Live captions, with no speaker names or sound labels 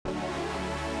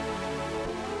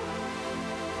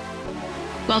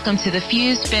Welcome to the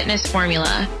Fused Fitness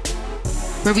Formula,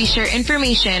 where we share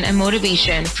information and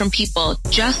motivation from people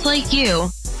just like you,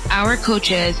 our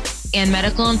coaches, and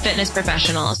medical and fitness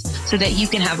professionals, so that you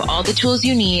can have all the tools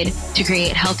you need to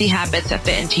create healthy habits that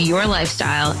fit into your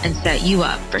lifestyle and set you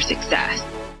up for success.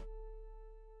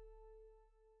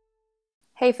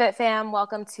 Hey Fit Fam,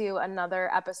 welcome to another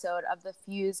episode of the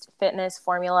Fused Fitness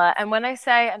Formula. And when I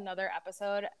say another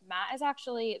episode, Matt is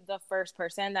actually the first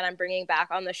person that I'm bringing back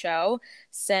on the show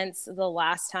since the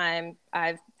last time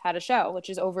I've had a show, which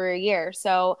is over a year.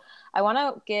 So I want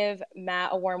to give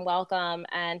Matt a warm welcome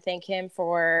and thank him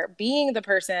for being the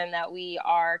person that we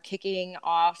are kicking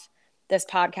off this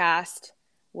podcast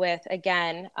with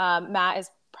again. Matt is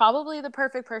probably the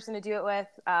perfect person to do it with.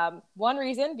 One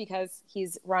reason, because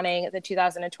he's running the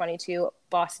 2022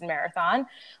 Boston Marathon,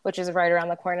 which is right around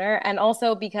the corner. And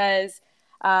also because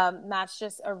Matt's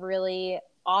just a really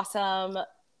awesome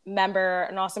member,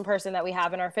 an awesome person that we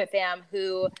have in our Fit Fam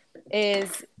who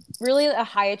is really a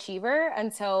high achiever.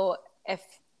 And so if,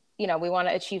 we want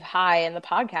to achieve high in the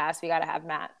podcast, we got to have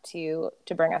Matt to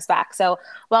bring us back. So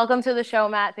welcome to the show,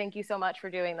 Matt. Thank you so much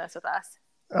for doing this with us.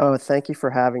 Oh, thank you for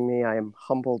having me. I am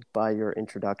humbled by your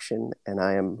introduction, and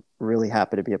I am really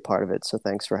happy to be a part of it. So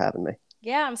thanks for having me.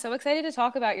 Yeah, I'm so excited to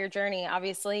talk about your journey.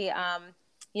 Obviously,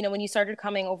 when you started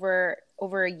coming over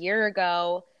a year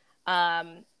ago,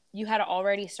 you had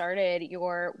already started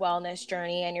your wellness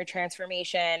journey and your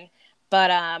transformation.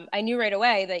 But I knew right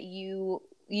away that you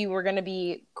were going to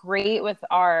be great with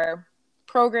our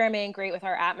programming, great with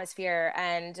our atmosphere.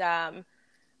 And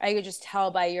I could just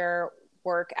tell by your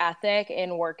work ethic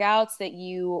in workouts that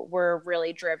you were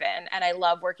really driven. And I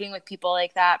love working with people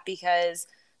like that because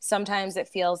sometimes it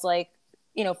feels like,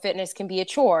 fitness can be a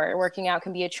chore, working out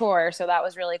can be a chore. So that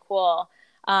was really cool.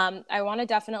 I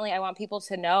want people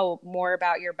to know more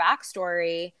about your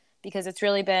backstory because it's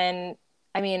really been,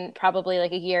 probably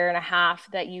like a year and a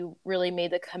half that you really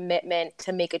made the commitment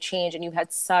to make a change. And you've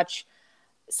had such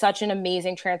an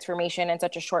amazing transformation in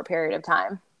such a short period of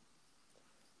time.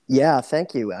 Yeah,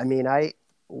 thank you.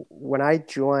 When I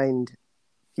joined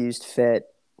Fused Fit,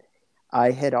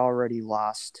 I had already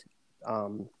lost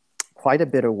quite a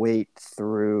bit of weight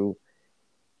through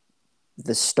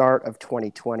the start of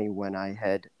 2020 when I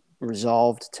had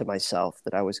resolved to myself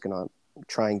that I was going to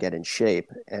try and get in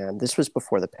shape. And this was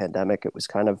before the pandemic. It was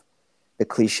kind of the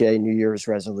cliche New Year's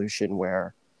resolution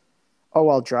where,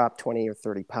 I'll drop 20 or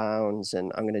 30 pounds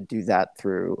and I'm going to do that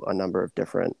through a number of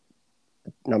different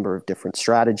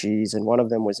strategies. And one of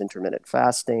them was intermittent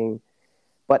fasting.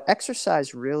 But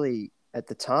exercise really at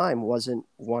the time wasn't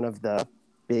one of the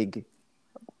big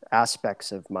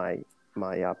aspects of my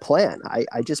plan.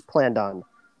 I just planned on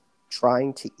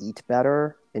trying to eat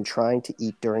better and trying to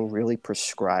eat during really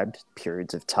prescribed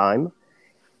periods of time.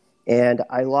 And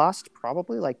I lost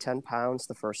probably like 10 pounds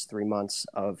the first 3 months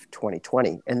of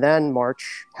 2020. And then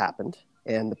March happened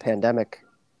and the pandemic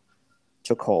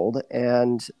took hold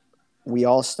and we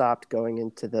all stopped going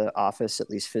into the office, at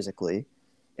least physically.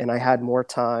 And I had more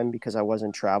time because I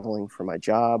wasn't traveling for my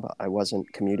job. I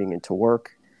wasn't commuting into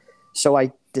work. So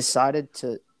I decided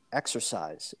to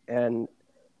exercise. And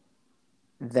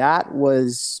that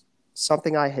was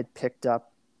something I had picked up,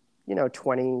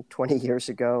 20 years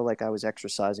ago. Like I was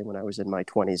exercising when I was in my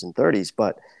 20s and 30s.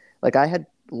 But like I had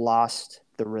lost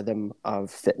the rhythm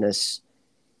of fitness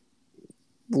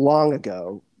long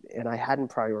ago. And I hadn't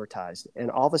prioritized.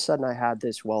 And all of a sudden I had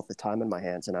this wealth of time in my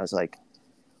hands. And I was like,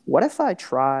 what if I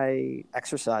try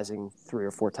exercising 3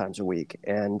 or 4 times a week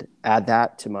and add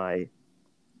that to my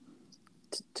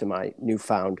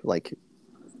newfound,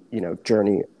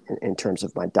 journey in terms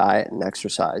of my diet and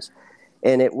exercise.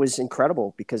 And it was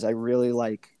incredible because I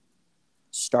really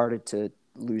started to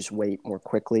lose weight more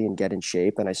quickly and get in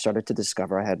shape. And I started to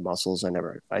discover I had muscles I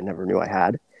never knew I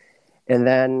had. And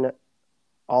then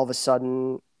all of a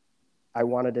sudden, I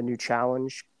wanted a new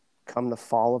challenge come the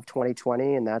fall of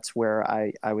 2020. And that's where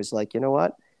I was like, you know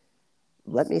what?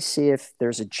 Let me see if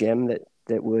there's a gym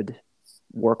that would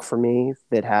work for me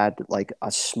that had like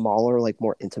a smaller,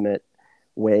 more intimate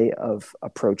way of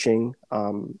approaching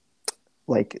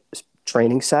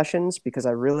training sessions, because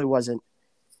I really wasn't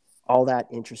all that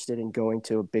interested in going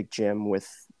to a big gym with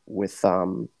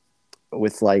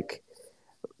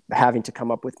having to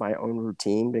come up with my own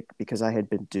routine because I had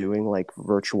been doing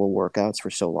virtual workouts for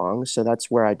so long. So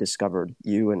that's where I discovered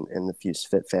you and the Fused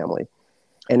Fit family.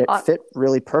 And it fit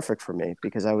really perfect for me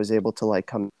because I was able to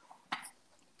come a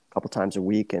couple times a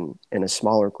week in a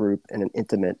smaller group in an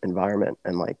intimate environment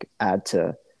and add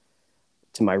to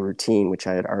my routine, which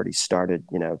I had already started,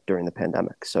 during the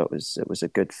pandemic. So it was a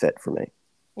good fit for me.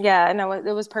 Yeah, no, it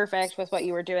was perfect with what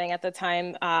you were doing at the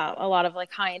time. A lot of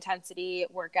like high intensity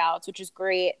workouts, which is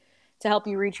great to help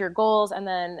you reach your goals, and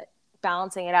then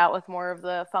balancing it out with more of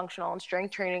the functional and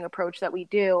strength training approach that we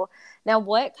do. Now,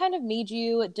 what kind of made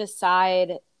you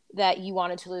decide that you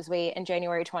wanted to lose weight in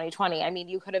January 2020? I mean,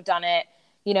 you could have done it,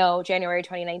 January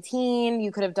 2019,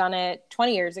 you could have done it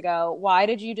 20 years ago. Why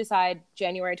did you decide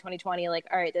January 2020, like,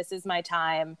 all right, this is my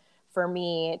time for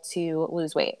me to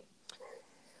lose weight?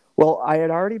 Well, I had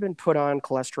already been put on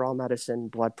cholesterol medicine,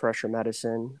 blood pressure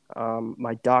medicine.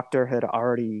 My doctor had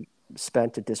already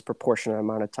spent a disproportionate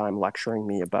amount of time lecturing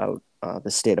me about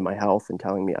the state of my health and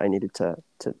telling me I needed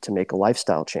to make a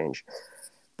lifestyle change.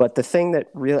 But the thing that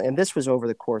really, and this was over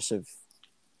the course of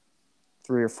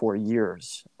 3 or 4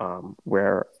 years,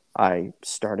 where I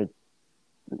started,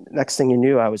 next thing you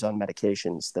knew, I was on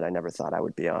medications that I never thought I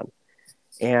would be on.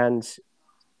 And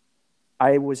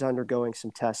I was undergoing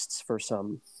some tests for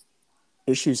some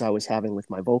issues I was having with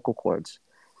my vocal cords.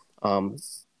 Um,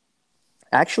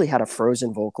 I actually had a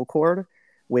frozen vocal cord,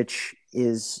 which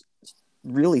is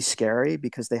really scary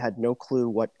because they had no clue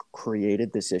what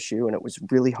created this issue. And it was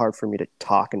really hard for me to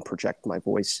talk and project my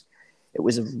voice. It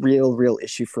was a real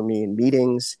issue for me in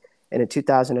meetings. And in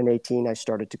 2018, I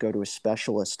started to go to a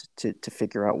specialist to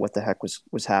figure out what the heck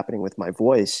was happening with my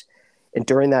voice. And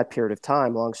during that period of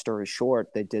time, long story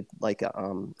short, they did like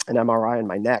an MRI in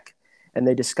my neck, and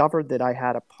they discovered that I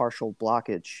had a partial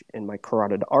blockage in my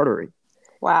carotid artery due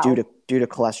Wow. to due to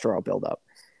cholesterol buildup.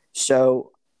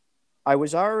 So I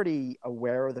was already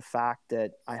aware of the fact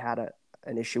that I had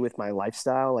an issue with my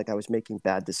lifestyle. Like I was making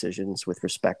bad decisions with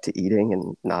respect to eating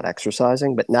and not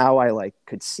exercising. But now I like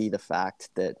could see the fact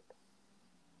that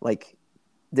like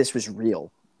this was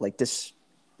real. Like this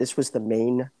was the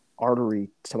main artery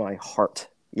to my heart,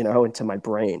 and to my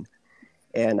brain.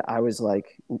 And I was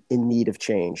like in need of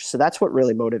change. So that's what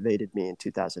really motivated me in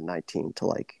 2019 to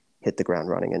like hit the ground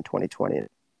running in 2020.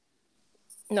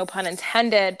 No pun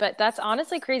intended, but that's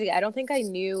honestly crazy. I don't think I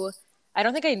knew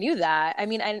that. I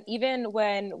mean, and even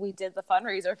when we did the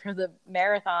fundraiser for the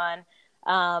marathon,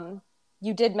 um,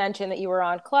 you did mention that you were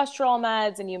on cholesterol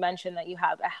meds and you mentioned that you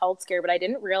have a health scare, but I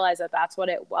didn't realize that that's what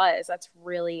it was.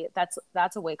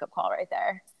 That's a wake up call right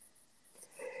there.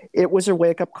 It was a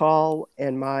wake up call,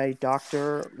 and my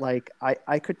doctor, like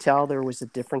I could tell there was a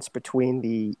difference between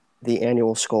the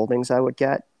annual scoldings I would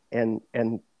get and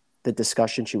the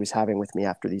discussion she was having with me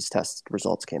after these test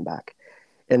results came back.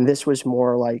 And this was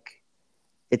more like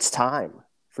it's time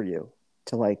for you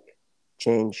to like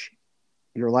change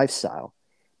your lifestyle,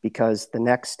 because the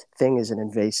next thing is an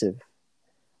invasive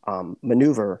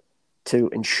maneuver to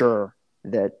ensure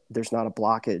that there's not a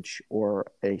blockage or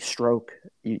a stroke.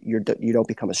 You don't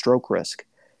become a stroke risk.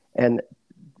 And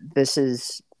this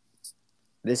is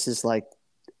like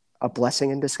a blessing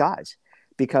in disguise,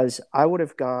 because I would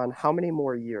have gone how many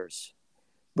more years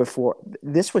before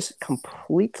this was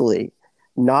completely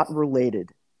not related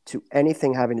to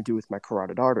anything having to do with my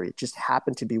carotid artery. It just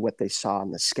happened to be what they saw in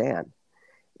the scan.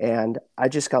 And I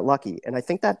just got lucky. And I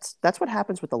think that's what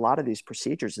happens with a lot of these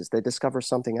procedures is they discover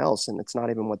something else and it's not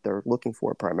even what they're looking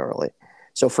for primarily.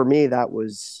 So for me, that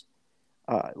was,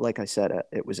 like I said,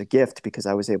 it was a gift because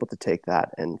I was able to take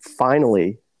that and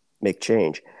finally make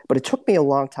change. But it took me a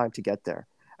long time to get there.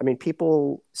 I mean,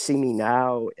 people see me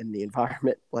now in the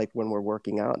environment, like when we're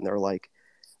working out, and they're like,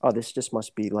 oh, this just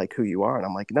must be like who you are. And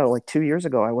I'm like, no, like 2 years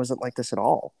ago, I wasn't like this at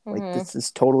all. Like, Hmm. this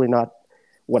is totally not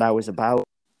what I was about.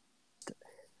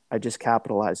 I just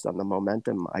capitalized on the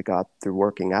momentum I got through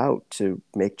working out to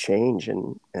make change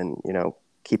and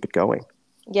keep it going.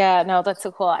 Yeah, no, that's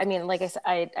so cool. I mean, like I said,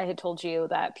 I had told you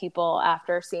that people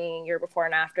after seeing your before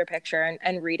and after picture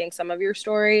and reading some of your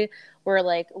story were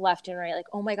like left and right, like,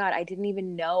 oh my God, I didn't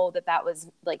even know that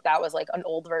was like an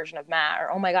old version of Matt,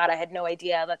 or oh my God, I had no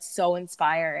idea. That's so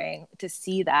inspiring to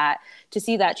see that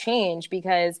change,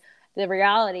 because the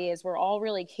reality is we're all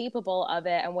really capable of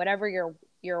it. And whatever your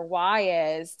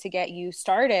why is to get you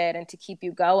started and to keep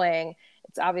you going,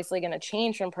 it's obviously going to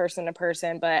change from person to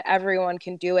person, but everyone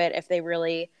can do it if they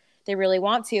really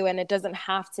want to. And it doesn't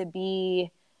have to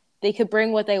be, they could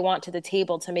bring what they want to the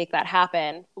table to make that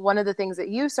happen. One of the things that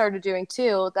you started doing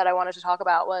too that I wanted to talk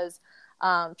about was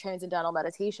transcendental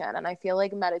meditation. And I feel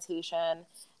like meditation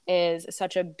is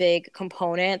such a big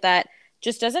component that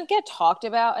just doesn't get talked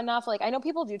about enough. Like I know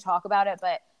people do talk about it,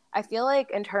 but I feel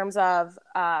like in terms of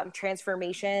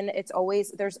transformation, it's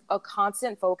always, there's a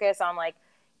constant focus on like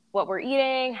what we're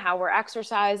eating, how we're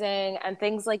exercising, and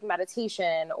things like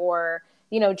meditation or,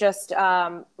 just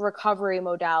recovery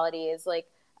modalities. Like,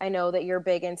 I know that you're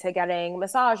big into getting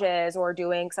massages or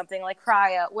doing something like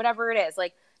cryo, whatever it is.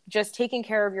 Like, just taking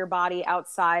care of your body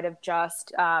outside of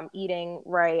just eating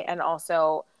right and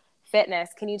also fitness.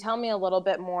 Can you tell me a little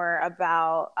bit more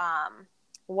about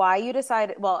why you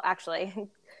decided? Well, actually,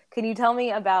 can you tell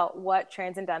me about what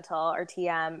transcendental or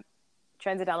TM,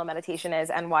 transcendental meditation is,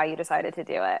 and why you decided to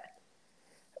do it?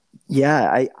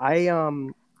 Yeah, I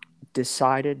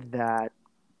decided that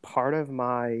part of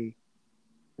my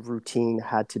routine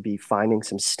had to be finding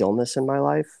some stillness in my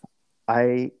life.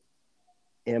 I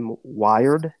am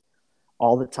wired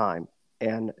all the time,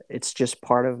 and it's just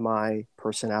part of my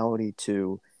personality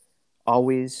to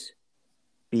always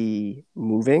be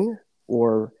moving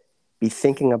or be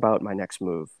thinking about my next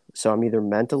move. So I'm either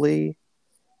mentally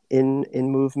in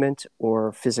movement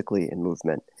or physically in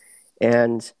movement.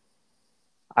 And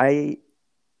I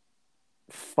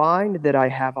find that I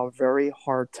have a very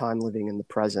hard time living in the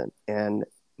present. And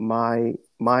my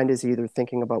mind is either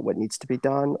thinking about what needs to be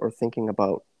done or thinking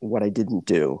about what I didn't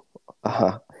do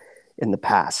uh, in the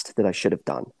past that I should have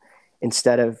done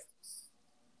instead of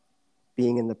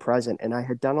being in the present. And I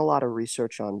had done a lot of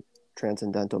research on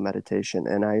transcendental meditation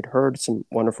and I had heard some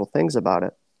wonderful things about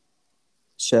it.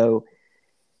 So,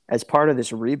 as part of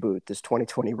this reboot, this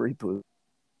 2020 reboot,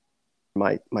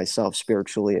 myself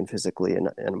spiritually and physically and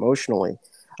emotionally,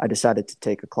 I decided to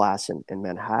take a class in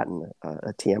Manhattan,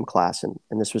 a TM class, and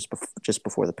this was just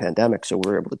before the pandemic, so we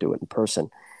were able to do it in person.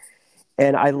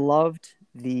 And I loved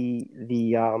the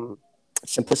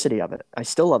simplicity of it. I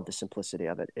still love the simplicity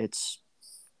of it. It's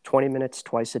 20 minutes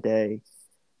twice a day.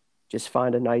 Just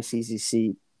find a nice, easy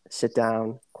seat, sit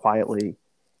down quietly,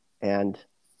 and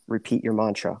repeat your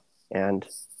mantra. And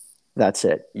that's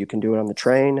it. You can do it on the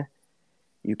train.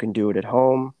 You can do it at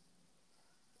home.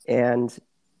 And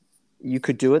you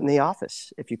could do it in the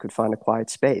office if you could find a quiet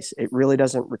space. It really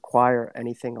doesn't require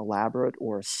anything elaborate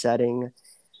or a setting,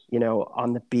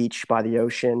 on the beach by the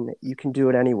ocean. You can do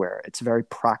it anywhere. It's very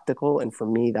practical. And for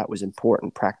me, that was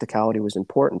important. Practicality was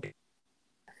important.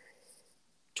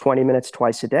 20 minutes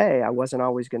twice a day, I wasn't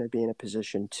always going to be in a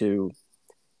position to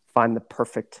find the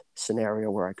perfect scenario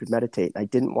where I could meditate. I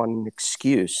didn't want an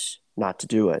excuse not to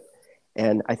do it.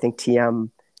 And I think TM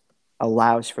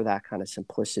allows for that kind of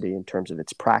simplicity in terms of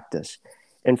its practice.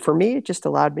 And for me, it just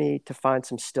allowed me to find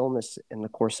some stillness in the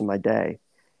course of my day.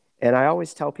 And I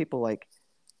always tell people, like,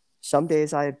 some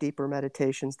days I have deeper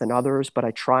meditations than others, but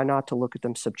I try not to look at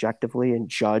them subjectively and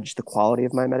judge the quality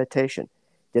of my meditation.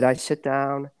 Did I sit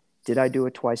down? Did I do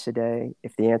it twice a day?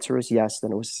 If the answer is yes,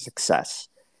 then it was a success.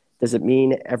 Does it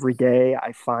mean every day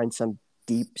I find some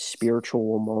deep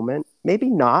spiritual moment? Maybe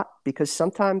not, because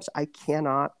sometimes I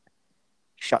cannot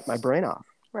shut my brain off.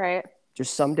 Right.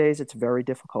 Just some days it's very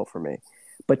difficult for me.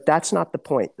 But that's not the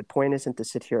point. The point isn't to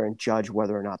sit here and judge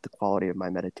whether or not the quality of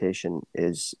my meditation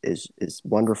is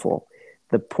wonderful.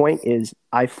 The point is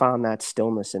I found that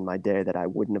stillness in my day that I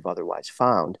wouldn't have otherwise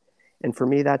found. And for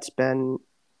me, it's been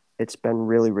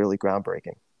really, really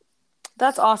groundbreaking.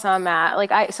 That's awesome,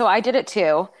 Matt. So I did it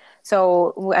too.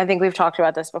 So I think we've talked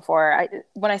about this before.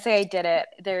 When I say I did it,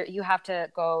 there you have to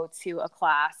go to a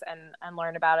class and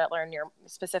learn about it, learn your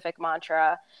specific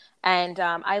mantra. And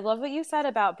I love what you said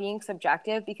about being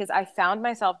subjective because I found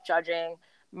myself judging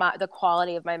the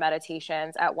quality of my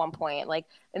meditations at one point. Like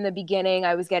in the beginning,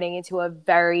 I was getting into a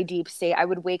very deep state. I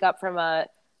would wake up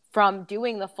from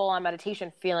doing the full on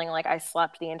meditation feeling like I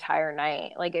slept the entire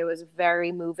night. Like it was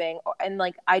very moving. And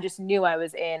like I just knew I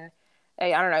was in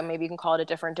I don't know, maybe you can call it a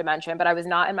different dimension, but I was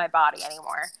not in my body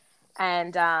anymore.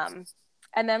 And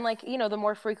then like, the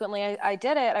more frequently I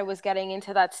did it, I was getting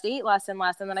into that state less and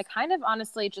less. And then I kind of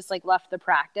honestly just like left the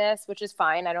practice, which is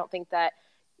fine. I don't think that,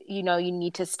 you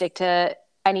need to stick to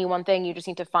any one thing. You just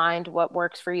need to find what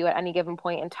works for you at any given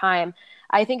point in time.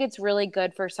 I think it's really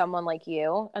good for someone like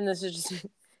you. And this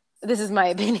is my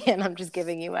opinion. I'm just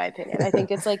giving you my opinion. I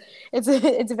think it's like it's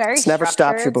very It's never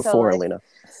stopped you structured. So before, like Alina.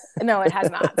 no, it has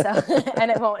not. So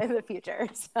and it won't in the future.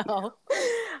 So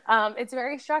it's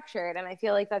very structured, and I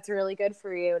feel like that's really good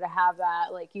for you to have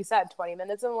that. Like you said, 20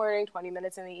 minutes in the morning, 20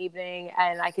 minutes in the evening,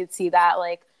 and I could see that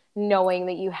like knowing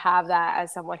that you have that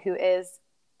as someone who is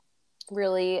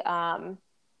really.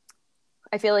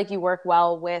 I feel like you work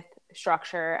well with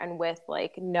structure and with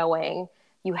like knowing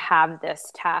you have this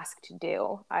task to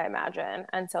do, I imagine.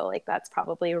 And so like that's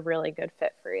probably a really good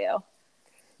fit for you.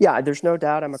 Yeah, there's no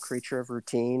doubt I'm a creature of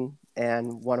routine,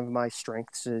 and one of my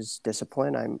strengths is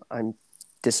discipline. I'm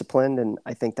disciplined, and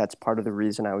I think that's part of the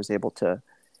reason I was able to.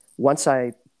 Once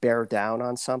I bear down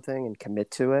on something and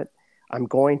commit to it, I'm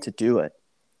going to do it.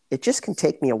 It just can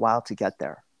take me a while to get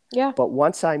there, Yeah. but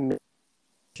once I'm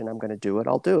going to do it,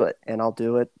 I'll do it, and I'll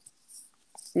do it.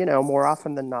 More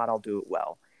often than not, I'll do it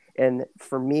well. And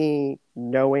for me,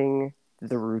 knowing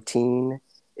the routine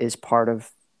is part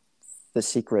of the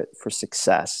secret for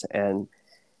success. And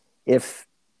if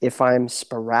I'm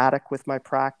sporadic with my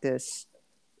practice,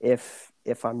 if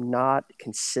I'm not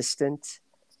consistent,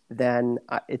 then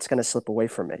it's going to slip away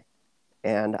from me.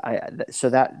 And so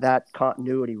that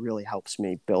continuity really helps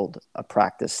me build a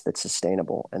practice that's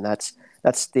sustainable. And that's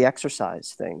the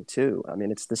exercise thing too. I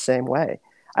mean, it's the same way.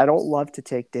 I don't love to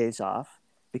take days off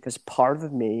because part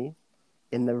of me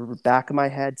in the back of my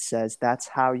head says that's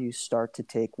how you start to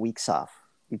take weeks off.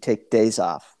 You take days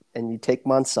off, and you take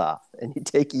months off, and you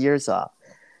take years off.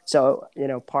 So,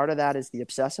 part of that is the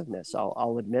obsessiveness.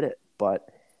 I'll admit it, but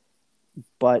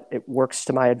it works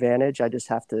to my advantage. I just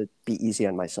have to be easy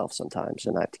on myself sometimes,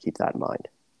 and I have to keep that in mind.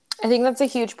 I think that's a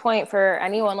huge point for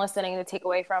anyone listening to take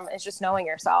away from is just knowing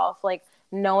yourself, like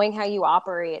knowing how you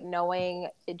operate,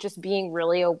 just being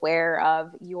really aware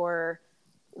of your,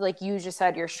 like you just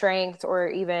said, your strengths, or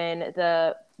even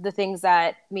the things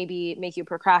that maybe make you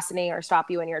procrastinate or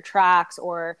stop you in your tracks,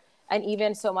 and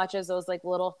even so much as those like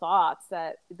little thoughts,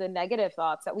 that the negative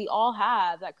thoughts that we all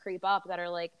have that creep up that are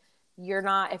like,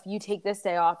 if you take this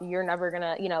day off, you're never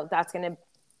gonna, that's gonna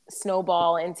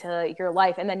snowball into your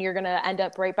life, and then you're gonna end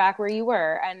up right back where you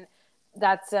were. And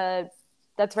that's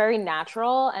very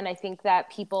natural. And I think that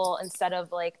people, instead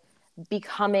of like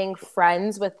becoming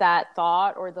friends with that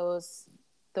thought or those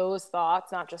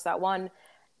thoughts, not just that one,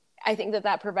 I think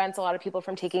that prevents a lot of people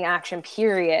from taking action,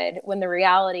 period. When the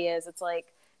reality is, it's like,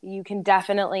 you can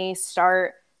definitely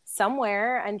start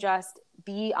somewhere and just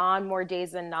be on more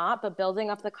days than not, but building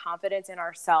up the confidence in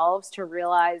ourselves to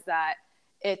realize that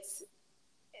it's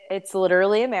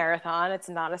literally a marathon. It's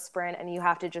not a sprint, and you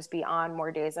have to just be on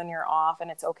more days than you're off,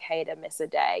 and it's okay to miss a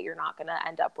day. You're not going to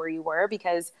end up where you were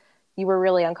because you were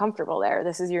really uncomfortable there.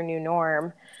 This is your new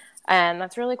norm. And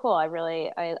that's really cool.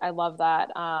 I love that,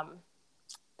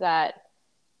 that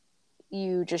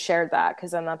you just shared that,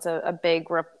 because then that's a big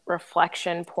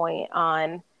reflection point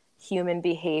on human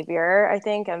behavior, I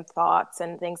think, and thoughts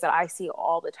and things that I see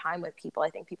all the time with people. I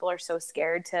think people are so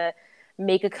scared to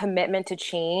make a commitment to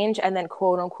change and then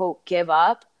quote unquote give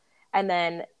up, and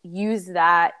then use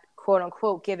that quote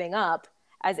unquote giving up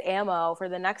as ammo for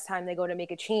the next time they go to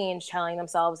make a change, telling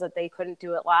themselves that they couldn't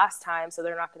do it last time, so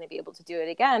they're not going to be able to do it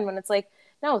again. When it's like,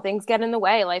 no, things get in the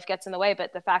way, life gets in the way,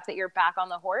 but the fact that you're back on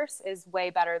the horse is way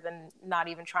better than not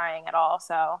even trying at all.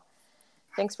 So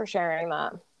thanks for sharing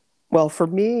that. Well, for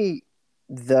me,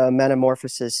 the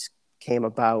metamorphosis came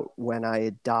about when I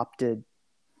adopted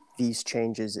these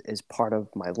changes as part of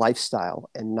my lifestyle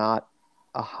and not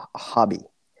a hobby.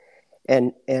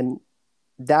 And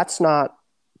that's not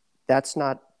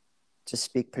to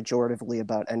speak pejoratively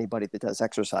about anybody that does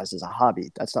exercise as a hobby.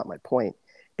 That's not my point,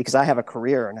 because I have a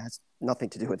career and it has nothing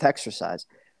to do with exercise.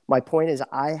 My point is,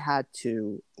 I had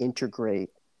to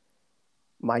integrate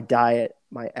my diet,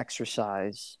 my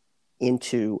exercise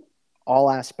into all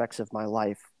aspects of my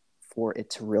life for it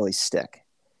to really stick.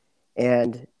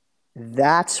 And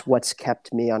that's what's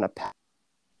kept me on a path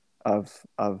of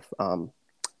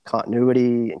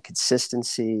continuity and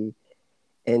consistency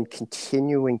and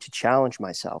continuing to challenge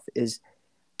myself. Is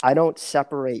I don't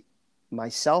separate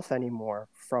myself anymore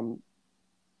from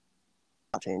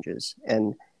changes.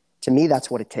 And to me,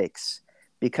 that's what it takes.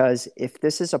 Because if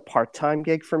this is a part-time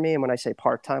gig for me, and when I say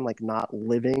part-time, like not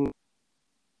living,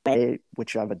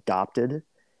 which I've adopted,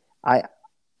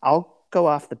 I'll go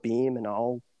off the beam, and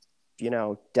I'll,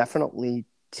 definitely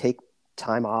take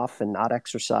time off and not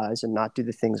exercise and not do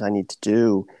the things I need to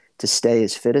do to stay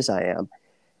as fit as I am.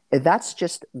 And that's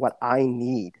just what I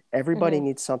need. Everybody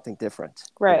needs something different.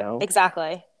 Right.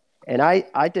 Exactly. And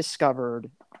I discovered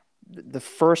the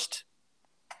first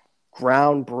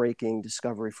groundbreaking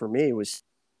discovery for me was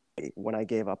when I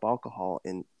gave up alcohol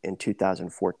in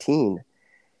 2014.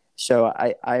 So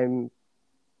I'm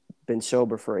been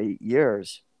sober for 8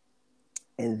 years.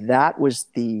 And that was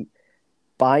the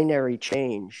binary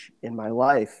change in my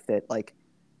life, that like,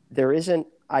 there isn't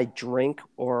I drink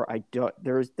or I don't,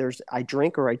 there's I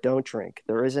drink or I don't drink.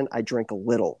 There isn't I drink a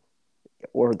little,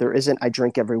 or there isn't I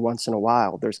drink every once in a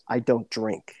while. There's I don't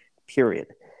drink, period.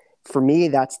 For me,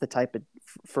 that's the type of,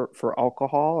 for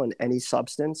alcohol and any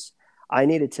substance, I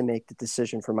needed to make the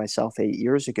decision for myself 8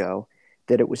 years ago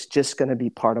that it was just going to be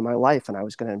part of my life and I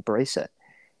was going to embrace it.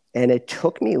 And it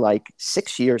took me like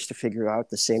 6 years to figure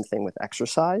out the same thing with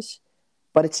exercise,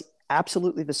 but it's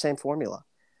absolutely the same formula.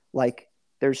 Like,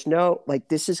 there's no, like,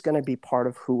 this is going to be part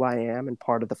of who I am and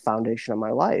part of the foundation of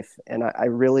my life. And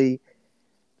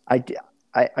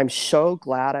I'm so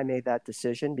glad I made that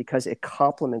decision, because it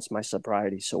complements my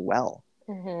sobriety so well.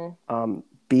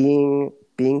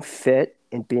 Being fit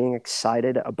and being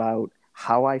excited about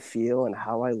how I feel and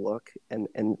how I look and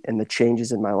the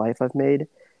changes in my life I've made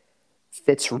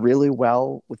fits really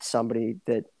well with somebody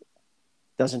that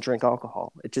doesn't drink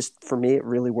alcohol. It just, for me, it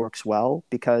really works well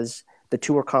because the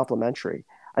two are complementary.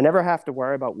 I never have to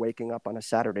worry about waking up on a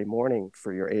Saturday morning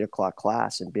for your 8 o'clock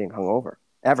class and being hungover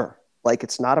ever. Like,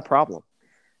 it's not a problem.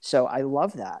 So I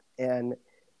love that. And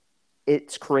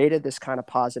it's created this kind of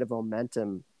positive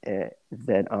momentum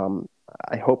that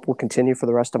I hope will continue for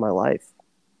the rest of my life.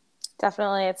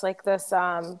 Definitely. It's like this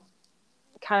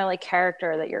kind of like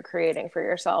character that you're creating for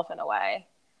yourself in a way.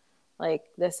 Like,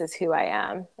 this is who I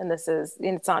am. And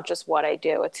it's not just what I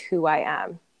do, it's who I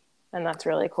am. And that's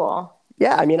really cool.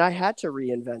 Yeah, I mean, I had to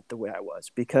reinvent the way I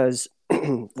was because,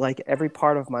 like, every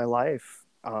part of my life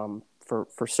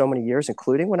for so many years,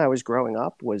 including when I was growing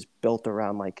up, was built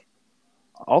around like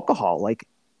alcohol. Like,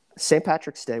 St.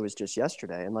 Patrick's Day was just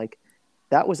yesterday, and like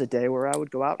that was a day where I would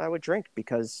go out and I would drink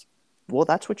because, well,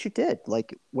 that's what you did.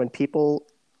 Like, when people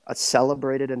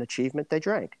celebrated an achievement, they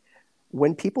drank.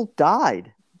 When people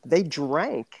died, they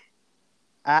drank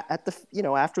at the,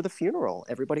 after the funeral.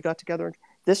 Everybody got together, and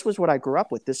this was what I grew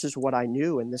up with. This is what I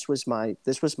knew, and this was my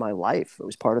life. It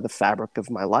was part of the fabric of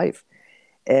my life.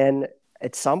 And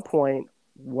at some point,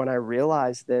 when I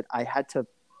realized that I had to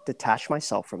detach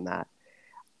myself from that,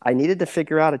 I needed to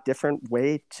figure out a different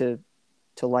way to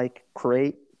like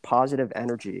create positive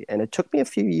energy. And it took me a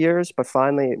few years, but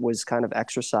finally it was kind of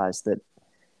exercise that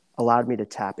allowed me to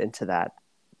tap into that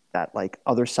like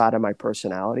other side of my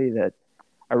personality that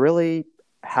I really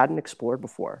hadn't explored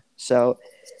before. So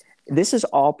this is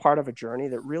all part of a journey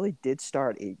that really did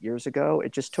start 8 years ago.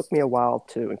 It just took me a while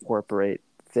to incorporate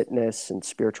fitness and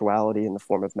spirituality in the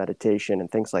form of meditation and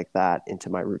things like that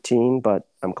into my routine, but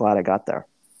I'm glad I got there.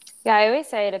 Yeah, I always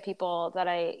say to people that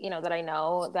I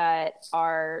know that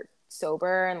are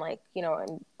sober and like,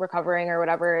 and recovering or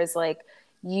whatever is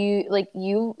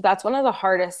that's one of the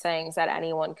hardest things that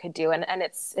anyone could do. And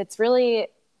it's really,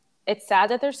 it's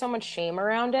sad that there's so much shame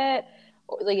around it.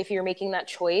 Like, if you're making that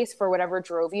choice for whatever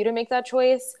drove you to make that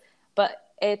choice,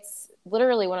 but it's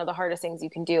literally one of the hardest things you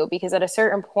can do because at a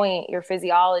certain point, your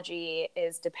physiology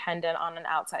is dependent on an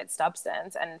outside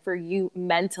substance. And for you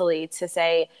mentally to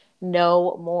say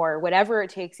no more, whatever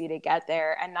it takes you to get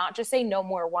there, and not just say no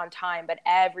more one time, but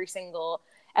every single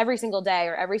day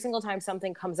or every single time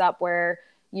something comes up where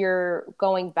you're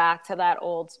going back to that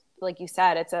old, like you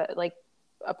said, it's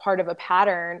a part of a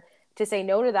pattern. To say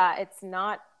no to that,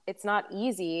 it's not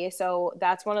easy. So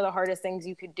that's one of the hardest things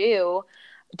you could do.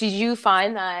 Did you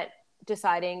find that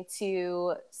deciding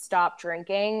to stop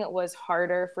drinking was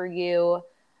harder for you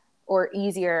or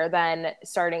easier than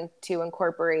starting to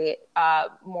incorporate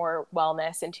more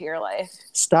wellness into your life?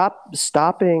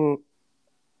 Stopping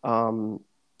um,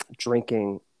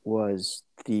 drinking was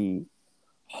the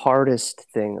hardest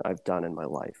thing I've done in my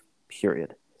life,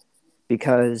 period.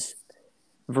 Because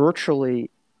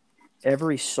virtually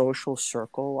every social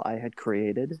circle I had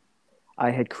created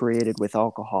with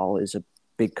alcohol is a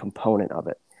big component of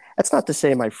it. That's not to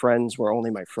say my friends were only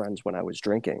my friends when I was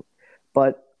drinking,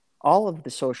 but all of the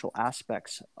social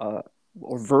aspects,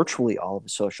 or virtually all of the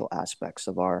social aspects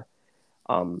of our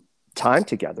um, time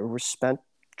together were spent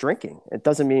drinking. It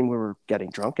doesn't mean we were getting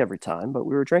drunk every time, but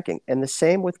we were drinking. And the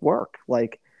same with work.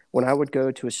 Like, when I would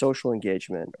go to a social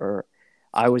engagement, or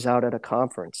I was out at a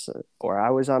conference, or I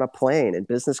was on a plane in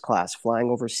business class flying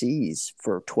overseas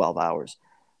for 12 hours,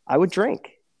 I would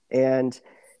drink. And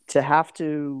to have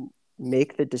to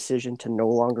make the decision to no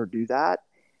longer do that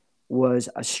was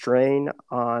a strain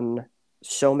on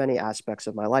so many aspects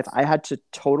of my life. I had to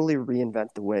totally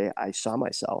reinvent the way I saw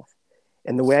myself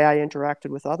and the way I interacted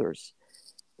with others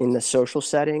in the social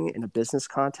setting, in a business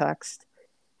context.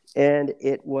 And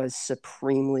it was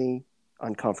supremely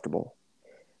uncomfortable.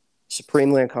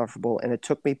 And it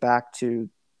took me back to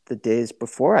the days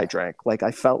before I drank. Like,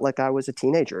 I felt like I was a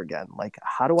teenager again. Like,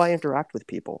 how do I interact with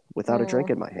people without a drink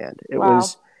in my hand? Wow.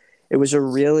 It was a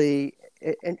really,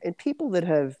 and people that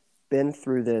have been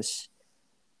through this,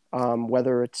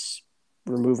 whether it's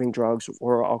removing drugs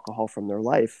or alcohol from their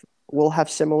life, will have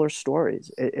similar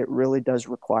stories. It really does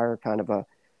require kind of a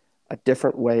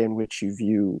different way in which you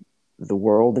view the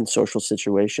world and social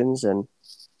situations. And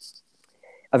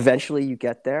eventually you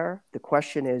get there. The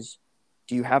question is,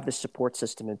 do you have the support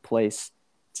system in place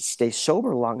to stay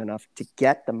sober long enough to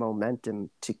get the momentum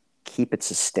to keep it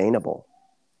sustainable?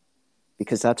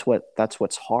 Because that's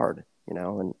what's hard,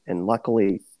 and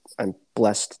luckily I'm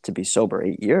blessed to be sober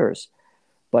 8 years,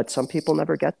 but some people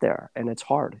never get there, and it's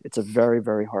hard. It's a very,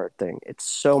 very hard thing. It's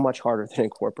so much harder than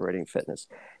incorporating fitness.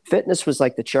 Fitness was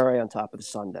like the cherry on top of the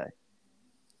sundae.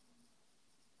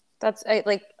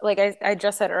 Like I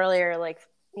just said earlier, like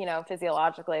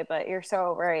physiologically, but you're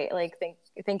so right. Like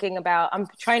thinking about, I'm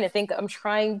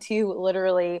trying to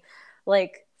literally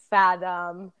like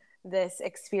fathom this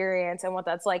experience and what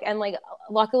that's like. And like,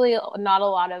 luckily not a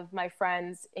lot of my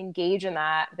friends engage in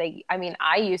that. I mean,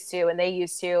 I used to, and they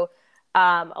used to,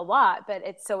 a lot, but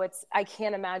I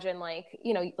can't imagine, like,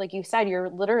 like you said, you're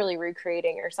literally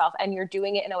recreating yourself, and you're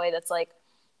doing it in a way that's like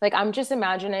I'm just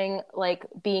imagining like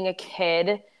being a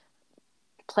kid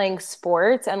playing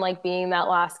sports and like being that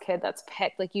last kid that's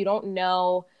picked. Like, you don't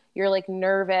know, you're like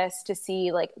nervous to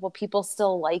see, like, will people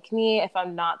still like me if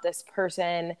I'm not this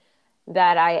person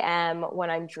that I am when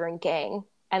I'm drinking?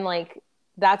 And like,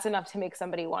 that's enough to make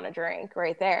somebody want to drink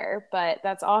right there. But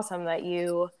that's awesome that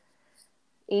you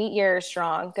 8 years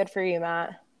strong. Good for you,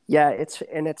 Matt. Yeah,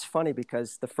 it's funny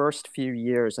because the first few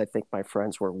years, I think my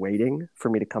friends were waiting for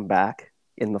me to come back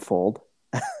in the fold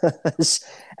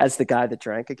as the guy that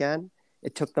drank again.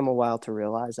 It took them a while to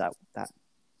realize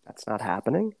that's not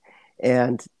happening.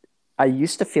 And I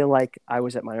used to feel like I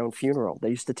was at my own funeral. They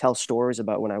used to tell stories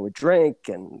about when I would drink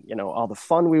and, all the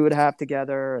fun we would have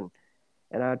together.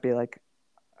 And I'd be like,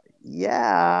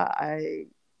 yeah,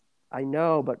 I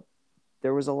know, but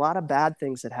there was a lot of bad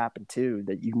things that happened too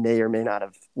that you may or may not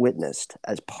have witnessed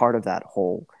as part of that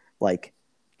whole like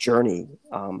journey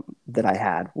that I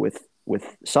had with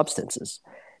substances.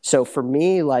 So for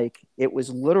me, like it was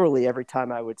literally every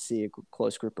time I would see a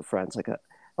close group of friends,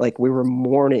 like we were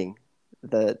mourning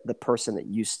the person that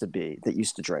used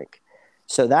to drink.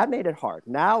 So that made it hard.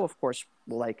 Now, of course,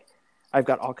 like I've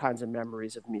got all kinds of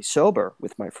memories of me sober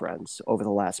with my friends over the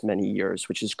last many years,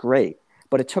 which is great.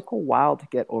 But it took a while to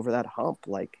get over that hump.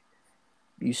 Like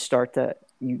you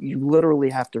literally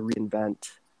have to reinvent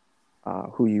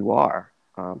who you are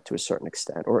to a certain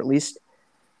extent, or at least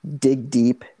dig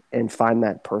deep and find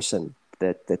that person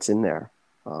that's in there.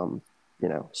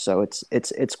 So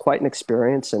it's quite an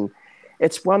experience, and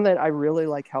it's one that I really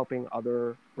like helping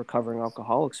other recovering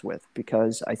alcoholics with,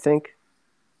 because I think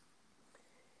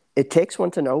it takes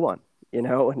one to know one,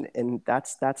 and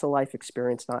that's a life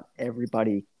experience not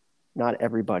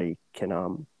everybody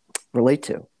can relate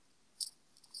to.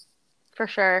 For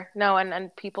sure. No,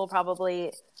 and people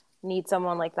probably need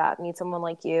someone like that, need someone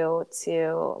like you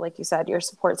to, like you said, your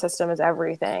support system is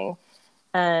everything.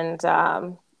 And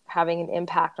having an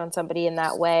impact on somebody in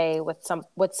that way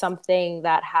with something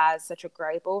that has such a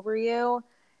gripe over you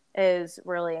is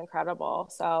really incredible.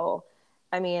 So,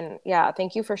 I mean, yeah,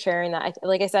 thank you for sharing that.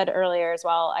 Like I said earlier as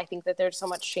well, I think that there's so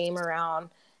much shame around,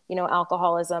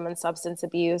 alcoholism and substance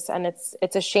abuse, and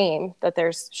it's a shame that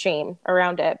there's shame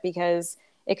around it, because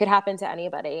it could happen to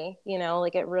anybody,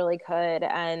 like it really could.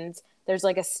 And there's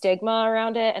like a stigma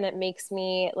around it, and it makes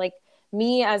me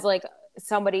as like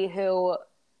somebody who,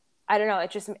 I don't know,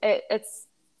 it's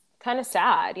kind of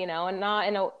sad, and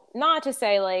not to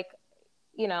say like,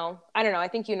 I don't know. I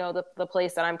think the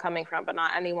place that I'm coming from, but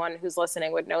not anyone who's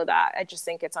listening would know that. I just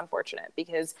think it's unfortunate,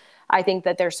 because I think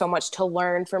that there's so much to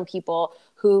learn from people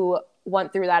who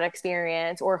went through that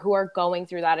experience or who are going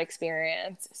through that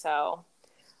experience. So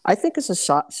I think as a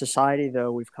society,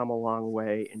 though, we've come a long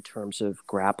way in terms of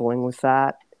grappling with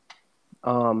that,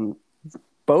 um,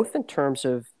 both in terms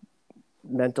of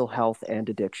mental health and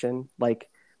addiction. Like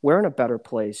we're in a better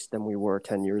place than we were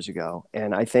 10 years ago.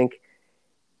 And I think,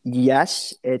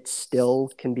 yes, it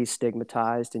still can be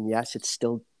stigmatized. And yes, it's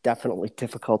still definitely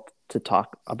difficult to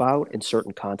talk about in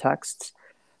certain contexts.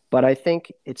 But I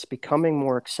think it's becoming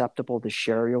more acceptable to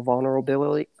share your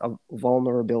vulnerability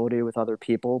with other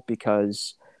people,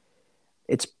 because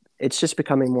it's it's just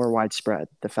becoming more widespread,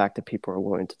 the fact that people are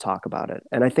willing to talk about it.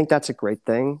 And I think that's a great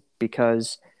thing,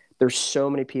 because there's so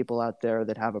many people out there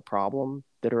that have a problem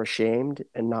that are ashamed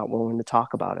and not willing to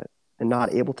talk about it and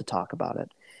not able to talk about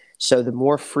it. So the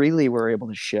more freely we're able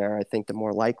to share, I think the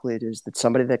more likely it is that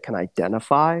somebody that can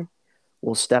identify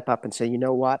will step up and say, you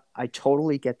know what, I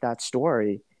totally get that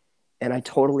story and I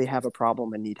totally have a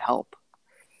problem and need help.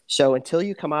 So until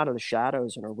you come out of the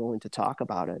shadows and are willing to talk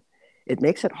about it, it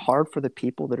makes it hard for the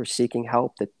people that are seeking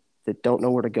help that don't know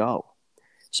where to go.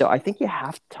 So I think you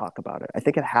have to talk about it. I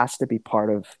think it has to be part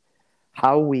of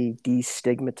how we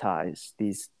destigmatize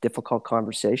these difficult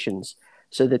conversations,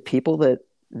 so that people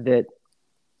that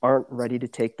aren't ready to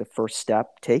take the first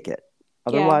step take it.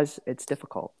 yeah, Otherwise, it's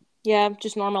difficult. yeah,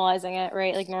 just normalizing it,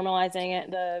 right? Like normalizing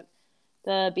it,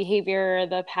 the behavior,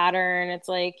 the pattern. It's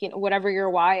like, whatever your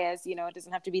why is, it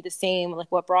doesn't have to be the same,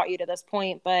 like what brought you to this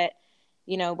point, but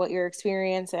what you're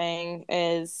experiencing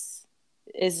is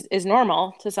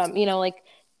normal to some, like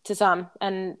to some,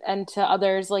 and to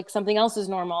others, like something else is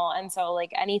normal. And so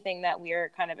like anything that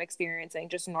we're kind of experiencing,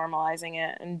 just normalizing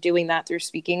it and doing that through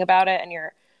speaking about it and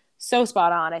your so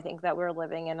spot on. I think that we're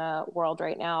living in a world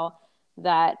right now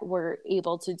that we're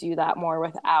able to do that more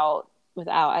without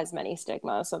as many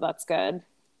stigmas. So that's good.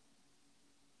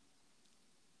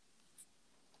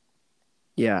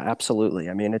 Yeah, absolutely.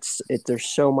 I mean, there's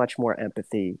so much more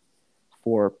empathy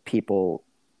for people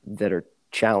that are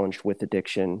challenged with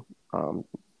addiction,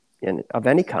 and of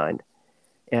any kind.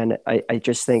 And I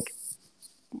just think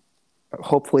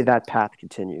hopefully that path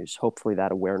continues. Hopefully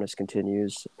that awareness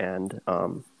continues. And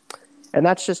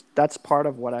that's part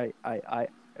of what I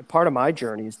part of my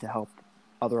journey is to help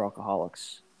other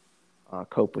alcoholics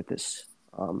cope with this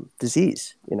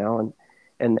disease,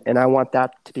 and I want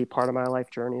that to be part of my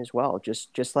life journey as well.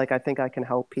 Just like I think I can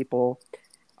help people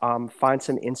find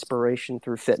some inspiration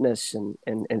through fitness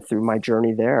and through my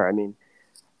journey there. I mean,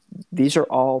 these are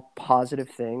all positive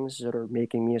things that are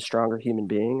making me a stronger human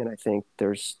being. And I think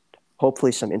there's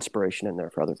hopefully some inspiration in there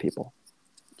for other people.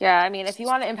 Yeah, I mean, if you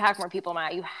want to impact more people,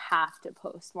 Matt, you have to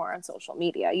post more on social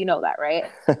media. You know that, right?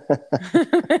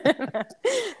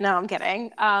 No, I'm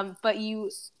kidding. But you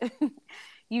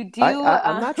you do.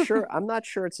 I'm not sure. I'm not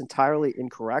sure it's entirely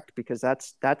incorrect, because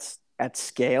that's at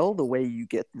scale the way you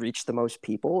reach the most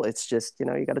people. It's just,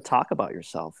 you got to talk about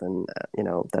yourself, and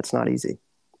that's not easy.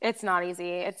 It's not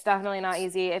easy. It's definitely not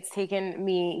easy. It's taken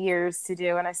me years to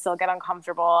do, and I still get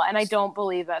uncomfortable. And I don't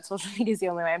believe that social media is the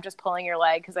only way. I'm just pulling your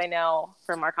leg because I know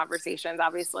from our conversations,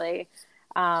 obviously,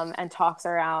 and talks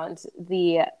around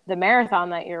the marathon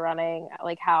that you're running,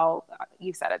 like how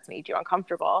you said it's made you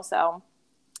uncomfortable. So,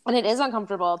 and it is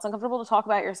uncomfortable. It's uncomfortable to talk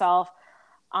about yourself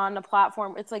on a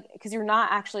platform. It's like, because you're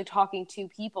not actually talking to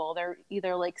people. They're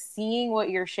either like seeing what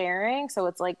you're sharing. So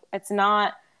it's like, it's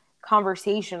not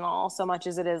conversational so much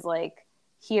as it is like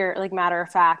here, like matter of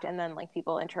fact, and then like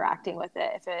people interacting with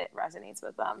it if it resonates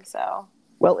with them. So,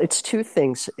 Well, it's two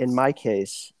things in my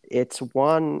case. It's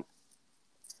one,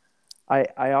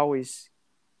 I always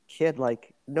kid,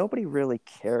 like, nobody really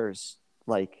cares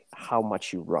like how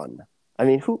much you run. I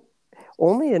mean, who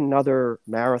only another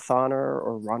marathoner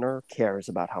or runner cares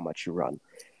about how much you run.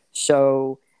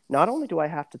 So not only do I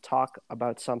have to talk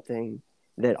about something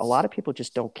that a lot of people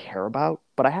just don't care about,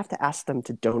 but I have to ask them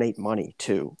to donate money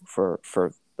too for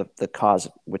the cause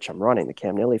which I'm running, the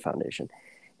Cam Neely Foundation.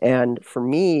 And for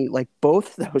me, like,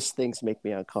 both of those things make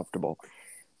me uncomfortable.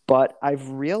 But I've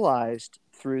realized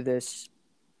through this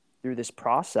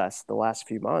process the last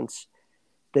few months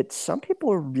that some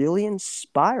people are really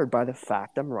inspired by the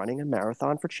fact I'm running a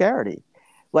marathon for charity.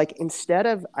 Like, instead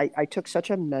of, I took such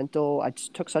a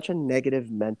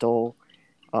negative mental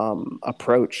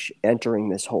approach entering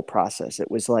this whole process.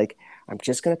 It was like, I'm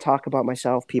just going to talk about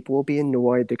myself. People will be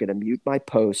annoyed. They're going to mute my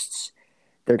posts.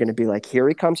 They're going to be like, here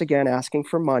he comes again asking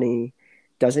for money.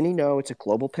 Doesn't he know it's a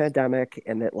global pandemic,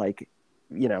 and that, like,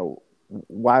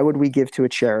 why would we give to a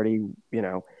charity?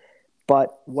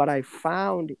 But what I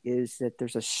found is that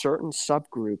there's a certain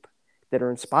subgroup that are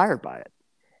inspired by it.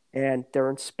 And they're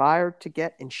inspired to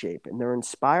get in shape, and they're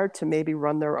inspired to maybe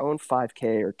run their own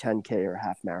 5K or 10K or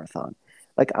half marathon.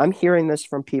 Like, I'm hearing this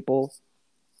from people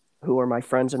who are my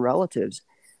friends and relatives,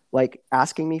 like,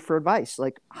 asking me for advice.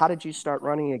 Like, how did you start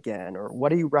running again? Or what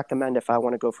do you recommend if I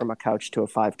want to go from a couch to a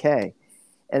 5K?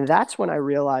 And that's when I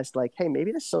realized, like, hey,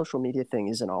 maybe the social media thing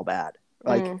isn't all bad.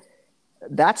 Like,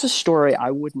 that's a story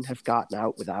I wouldn't have gotten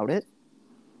out without it.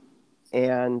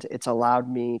 And it's allowed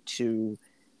me to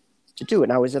do it.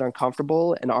 Now, is it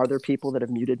uncomfortable? And are there people that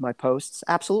have muted my posts?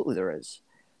 Absolutely there is.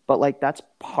 But, like, that's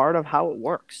part of how it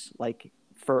works. Like,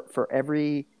 for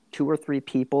every 2 or 3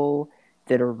 people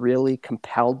that are really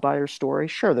compelled by your story,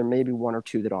 sure, there may be 1 or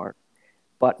 2 that aren't.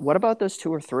 But what about those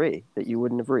 2 or 3 that you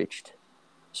wouldn't have reached?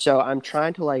 So I'm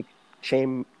trying to, like,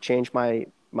 change my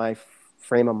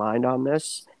frame of mind on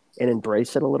this and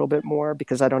embrace it a little bit more,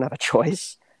 because I don't have a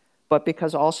choice, but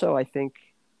because also I think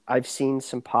I've seen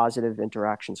some positive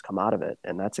interactions come out of it,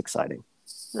 and that's exciting.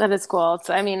 that is cool.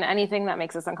 So, I mean, anything that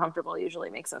makes us uncomfortable usually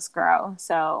makes us grow.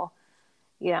 So,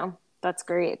 that's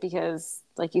great because,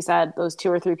 like you said, those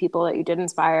 2 or 3 people that you did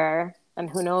inspire, and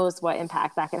who knows what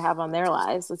impact that could have on their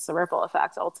lives. It's the ripple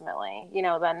effect ultimately.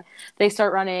 Then they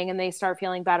start running and they start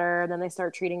feeling better, and then they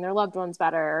start treating their loved ones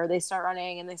better, or they start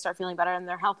running and they start feeling better and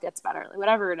their health gets better. Like,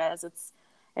 whatever it is,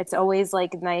 it's always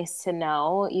like nice to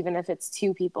know, even if it's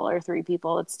 2 people or 3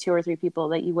 people, it's 2 or 3 people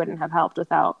that you wouldn't have helped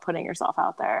without putting yourself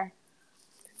out there.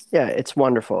 Yeah, it's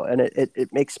wonderful. And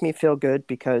it makes me feel good,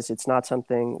 because it's not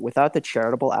something, without the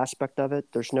charitable aspect of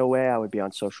it, there's no way I would be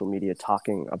on social media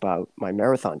talking about my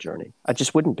marathon journey. I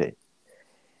just wouldn't be.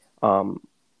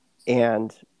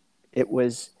 And it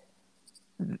was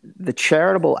the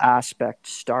charitable aspect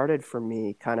started for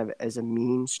me kind of as a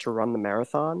means to run the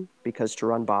marathon, because to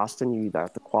run Boston, you either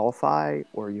have to qualify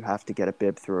or you have to get a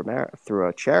bib through through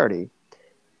a charity.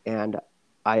 And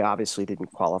I obviously didn't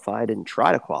qualify. I didn't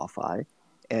try to qualify.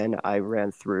 And I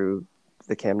ran through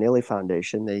the Cam Neely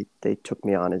Foundation. They took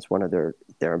me on as one of their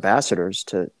ambassadors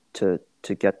to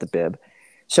get the bib.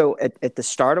 So at the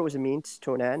start, it was a means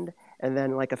to an end. And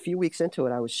then like a few weeks into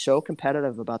it, I was so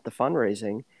competitive about the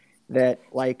fundraising that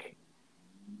like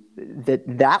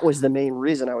that was the main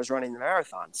reason I was running the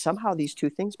marathon. Somehow these two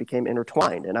things became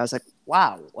intertwined. And I was like,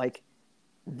 wow, like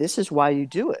this is why you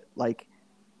do it. Like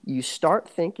you start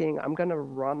thinking, I'm going to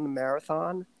run the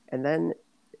marathon. And then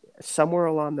somewhere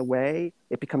along the way,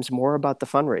 it becomes more about the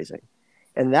fundraising.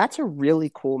 And that's a really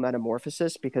cool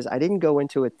metamorphosis, because I didn't go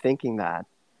into it thinking that.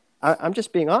 I'm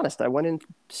just being honest. I went in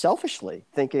selfishly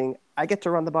thinking I get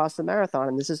to run the Boston Marathon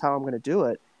and this is how I'm going to do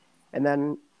it. And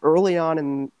then early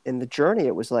on in the journey,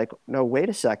 it was like, no, wait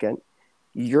a second.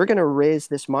 You're going to raise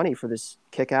this money for this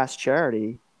kick-ass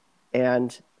charity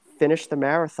and finish the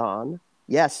marathon.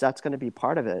 Yes, that's going to be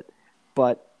part of it.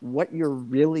 But what you're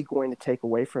really going to take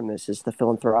away from this is the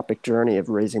philanthropic journey of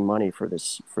raising money for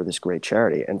this great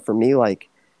charity. And for me, like,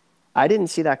 I didn't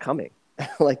see that coming.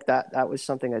 Like that was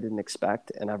something I didn't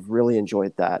expect, and I've really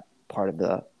enjoyed that part of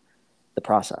the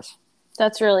process.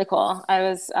 That's really cool. I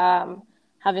was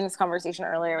having this conversation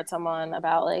earlier with someone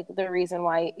about like the reason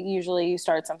why usually you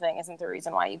start something isn't the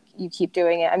reason why you keep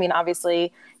doing it. I mean,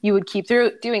 obviously you would keep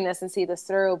doing this and see this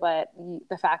through, but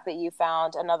the fact that you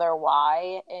found another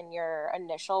why in your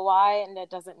initial why, and it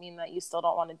doesn't mean that you still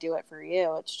don't want to do it for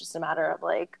you. It's just a matter of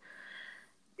like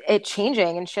it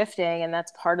changing and shifting, and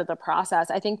that's part of the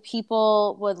process. I think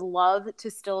people would love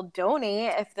to still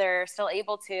donate if they're still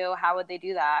able to. How would they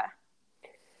do that?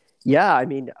 Yeah, I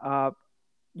mean,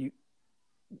 you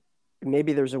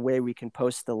maybe there's a way we can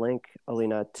post the link,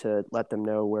 Alina, to let them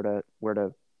know where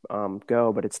to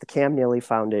go. But it's the Cam Neely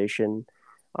Foundation.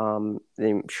 I'm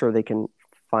sure they can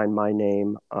find my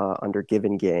name under Give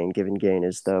and Gain. Give and Gain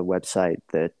is the website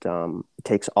that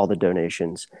takes all the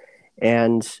donations,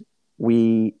 and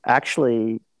we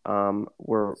actually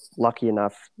were lucky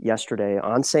enough yesterday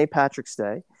on St. Patrick's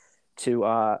Day to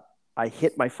I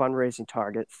hit my fundraising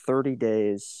target 30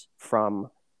 days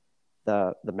from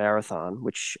the marathon,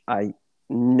 which I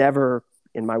never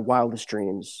in my wildest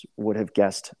dreams would have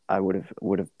guessed I would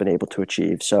have been able to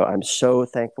achieve. So I'm so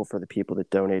thankful for the people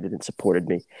that donated and supported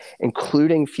me,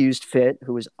 including Fused Fit,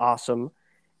 who was awesome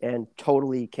and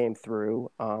totally came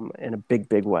through in a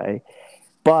big way.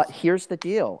 But here's the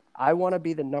deal. I want to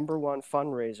be the number one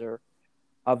fundraiser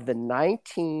of the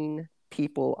 19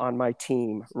 people on my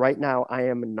team. Right now, I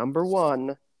am number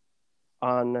one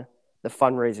on the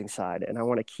fundraising side, and I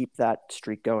want to keep that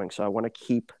streak going. So I want to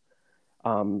keep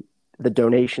the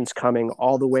donations coming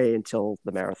all the way until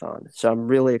the marathon. So I'm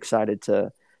really excited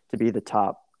to be the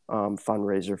top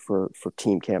fundraiser for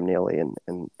Team Cam Neely,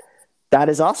 and that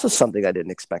is also something I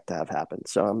didn't expect to have happen.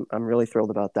 So I'm really thrilled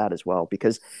about that as well,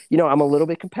 because I'm a little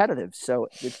bit competitive, so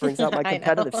it brings out my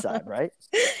competitive side, right?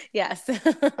 Yes.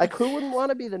 Like, who wouldn't want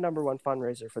to be the number one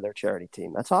fundraiser for their charity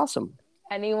team? That's awesome.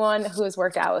 Anyone who has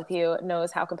worked out with you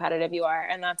knows how competitive you are,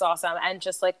 and that's awesome. And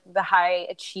just like the high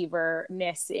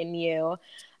achiever-ness in you.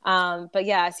 But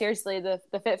yeah, seriously, the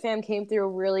Fit Fam came through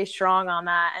really strong on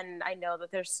that, and I know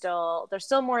that there's still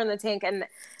more in the tank. And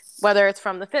whether it's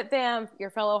from the Fit Fam,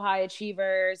 your fellow high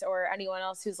achievers, or anyone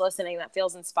else who's listening that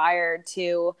feels inspired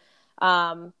to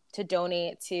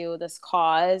donate to this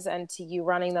cause and to you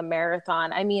running the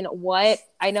marathon. I mean,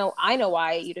 I know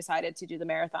why you decided to do the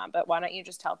marathon, but why don't you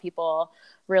just tell people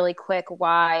really quick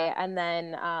why, and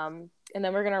then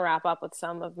we're going to wrap up with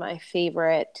some of my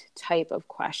favorite type of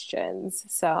questions.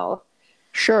 So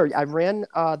sure. I ran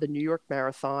the New York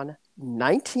Marathon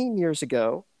 19 years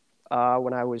ago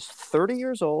when I was 30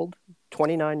 years old,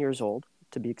 29 years old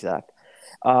to be exact.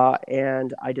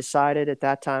 And I decided at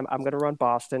that time I'm going to run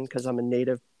Boston because I'm a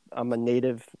native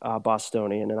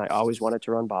Bostonian, and I always wanted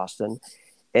to run Boston.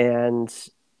 And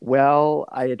well,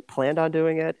 I had planned on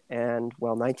doing it, and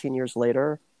 19 years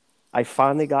later, I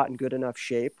finally got in good enough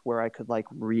shape where I could like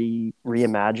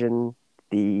reimagine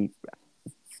the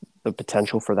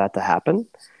potential for that to happen.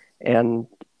 And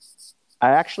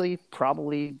I actually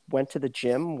probably went to the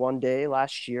gym one day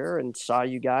last year and saw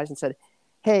you guys and said,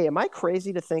 "Hey, am I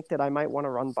crazy to think that I might want to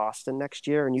run Boston next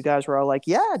year?" And you guys were all like,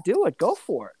 "Yeah, do it, go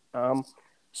for it."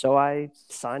 So I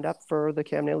signed up for the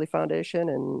Cam Neely Foundation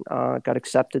and got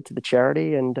accepted to the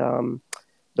charity, and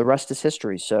the rest is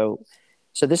history. So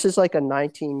this is like a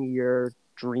 19-year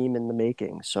dream in the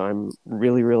making. So I'm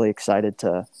really, really excited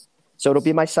to So it'll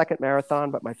be my second marathon,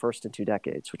 but my first in 2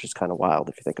 decades, which is kind of wild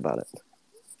if you think about it.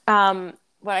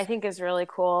 What I think is really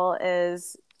cool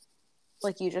is,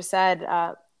 like you just said,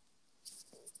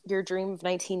 your dream of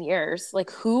 19 years.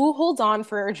 Like, who holds on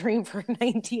for a dream for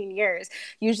 19 years?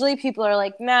 Usually people are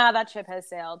like, nah, that ship has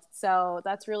sailed. So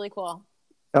that's really cool.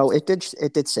 Oh, it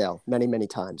did sail many, many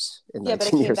times in Yeah, but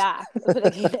it 19 came years. back.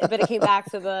 But it came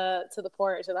back to the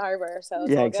port, to the harbor. So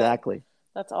it's Yeah, all good. exactly.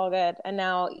 That's all good. And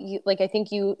now you, like, I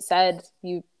think you said,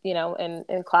 in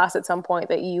class at some point,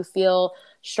 that you feel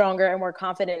stronger and more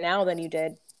confident now than you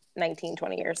did 19,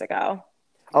 20 years ago.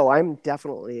 Oh, I'm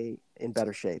definitely in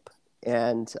better shape.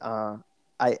 And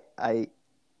I, I,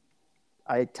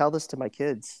 I tell this to my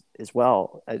kids as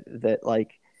well, that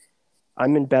like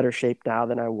I'm in better shape now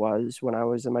than I was when I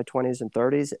was in my 20s and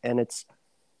 30s. And it's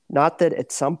not that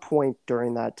at some point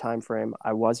during that time frame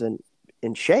I wasn't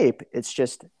in shape. It's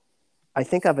just I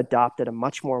think I've adopted a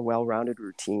much more well-rounded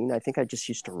routine. I think I just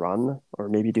used to run or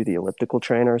maybe do the elliptical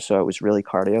trainer, so it was really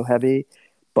cardio heavy.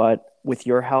 But with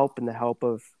your help and the help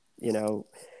of, you know,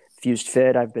 Fused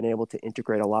Fit, I've been able to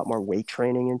integrate a lot more weight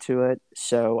training into it.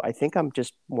 So I think I'm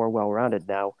just more well-rounded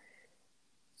now.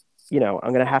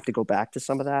 I'm going to have to go back to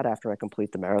some of that after I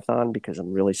complete the marathon because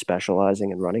I'm really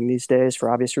specializing in running these days for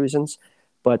obvious reasons.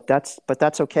 But that's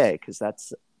okay because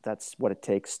that's what it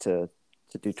takes to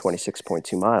do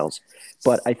 26.2 miles.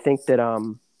 But I think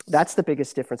that that's the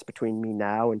biggest difference between me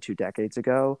now and 2 decades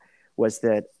ago was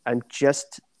that I'm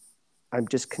just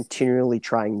continually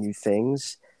trying new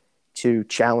things to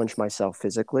challenge myself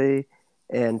physically.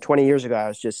 And 20 years ago,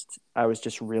 I was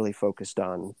just really focused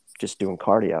on just doing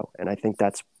cardio, and I think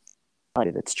that's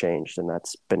changed, and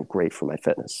that's been great for my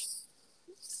fitness.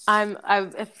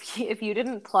 If you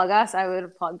didn't plug us, I would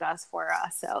have plugged us for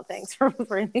us. So thanks for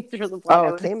thanks for the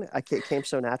plug. Oh, it came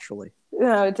so naturally.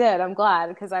 No, it did. I'm glad,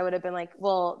 because I would have been like,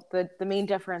 well, the main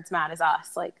difference, Matt, is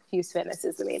us. Like, Fuse Fitness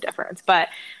is the main difference. But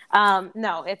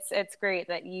no, it's great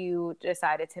that you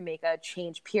decided to make a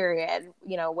change. Period.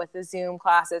 With the Zoom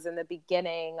classes in the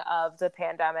beginning of the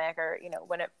pandemic, or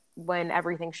when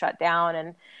everything shut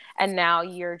down, and now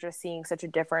you're just seeing such a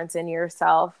difference in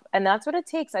yourself, and that's what it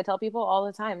takes. I tell people all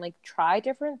the time, like, try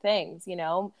different things.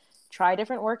 Try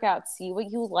different workouts, see what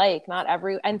you like,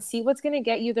 and see what's going to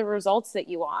get you the results that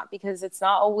you want, because it's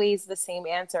not always the same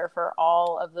answer for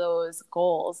all of those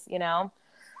goals.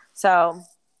 So, all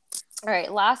right,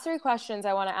 last three questions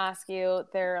I want to ask you.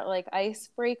 They're like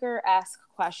icebreaker-esque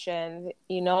questions.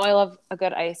 I love a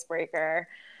good icebreaker.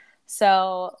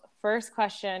 So, first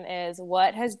question is,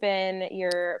 what has been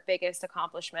your biggest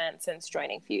accomplishment since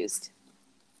joining Fused?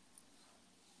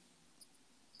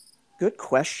 Good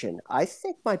question. I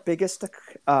think my biggest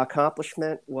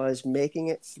accomplishment was making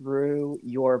it through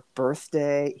your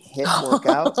birthday hit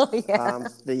workout. Yeah.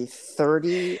 The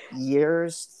 30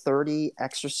 years, 30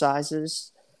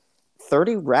 exercises,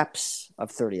 30 reps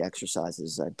of 30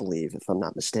 exercises, I believe, if I'm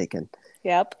not mistaken.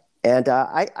 Yep. And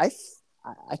I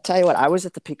tell you what, I was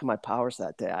at the peak of my powers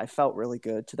that day. I felt really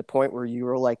good to the point where you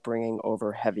were like bringing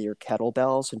over heavier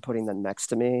kettlebells and putting them next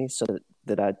to me so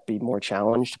that I'd be more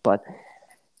challenged. But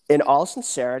in all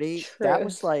sincerity, Truth.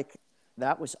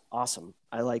 that was awesome.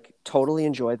 I like totally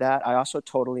enjoyed that. I also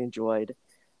totally enjoyed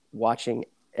watching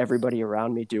everybody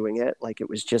around me doing it. Like it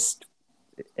was just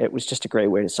a great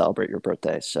way to celebrate your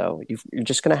birthday. So you're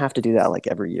just gonna have to do that like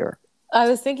every year. I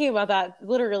was thinking about that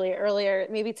literally earlier,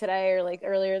 maybe today or like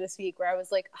earlier this week, where I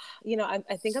was like,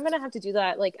 I think I'm going to have to do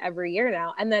that like every year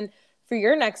now. And then for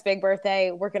your next big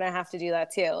birthday, we're going to have to do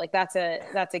that too. Like, that's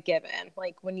a given.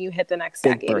 Like, when you hit the next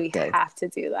Big decade, we birthday. have to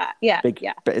do that. Yeah. Big,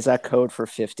 Yeah. but is that code for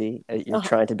 50? You're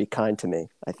trying to be kind to me,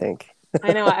 I think.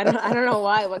 I know. I don't know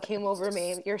why. What came over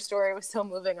me? Your story was so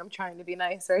moving. I'm trying to be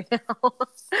nice right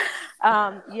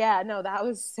now. Yeah. No, that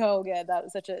was so good.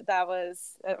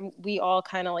 We all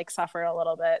kind of like suffered a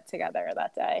little bit together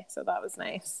that day, so that was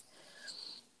nice.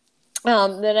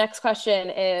 The next question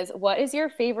is, what is your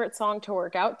favorite song to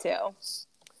work out to?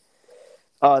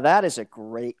 Oh, that is a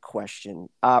great question.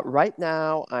 Right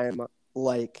now, I'm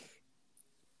like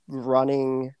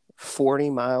running 40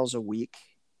 miles a week.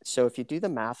 So if you do the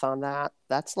math on that,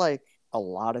 that's like a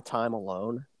lot of time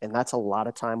alone, and that's a lot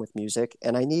of time with music.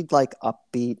 And I need like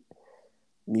upbeat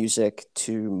music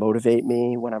to motivate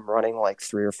me when I'm running like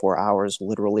 3 or 4 hours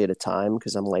literally at a time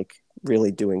because I'm like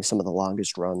really doing some of the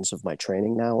longest runs of my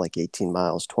training now, like 18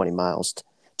 miles, 20 miles.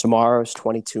 Tomorrow's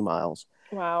 22 miles.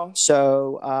 Wow.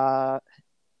 So,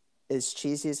 as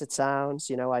cheesy as it sounds,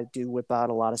 I do whip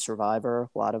out a lot of Survivor,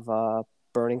 a lot of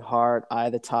Burning Heart, Eye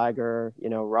of the Tiger,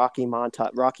 Rocky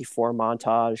montage, Rocky Four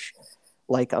montage,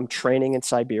 like I'm training in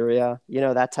Siberia,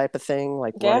 that type of thing,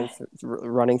 like Yeah.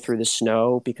 running through the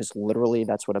snow, because literally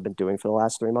that's what I've been doing for the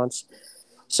last 3 months.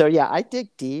 So yeah, I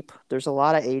dig deep. There's a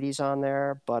lot of 80s on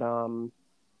there, but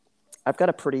I've got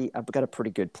a pretty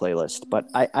good playlist. But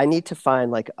I need to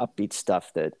find like upbeat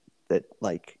stuff that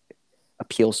like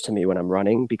appeals to me when I'm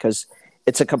running, because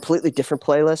it's a completely different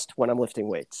playlist when I'm lifting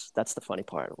weights. That's the funny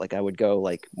part. Like I would go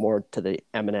like more to the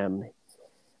Eminem,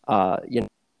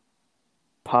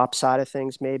 pop side of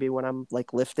things maybe when I'm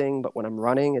like lifting, but when I'm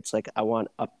running, it's like I want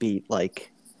upbeat,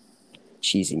 like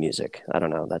cheesy music. I don't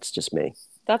know. That's just me.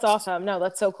 That's awesome. No,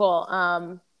 that's so cool.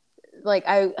 Like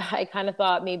I kind of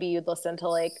thought maybe you'd listen to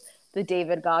like the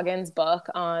David Goggins book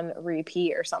on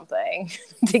repeat or something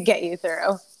to get you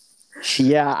through.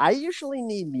 Yeah, I usually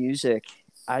need music.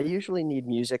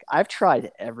 I've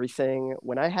tried everything.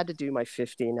 When I had to do my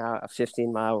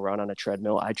 15-mile run on a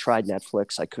treadmill, I tried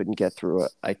Netflix. I couldn't get through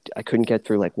it. I couldn't get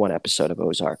through like one episode of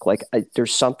Ozark. Like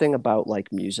there's something about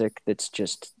like music that's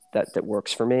just that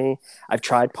works for me. I've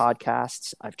tried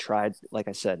podcasts. I've tried, like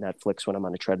I said, Netflix when I'm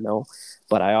on a treadmill,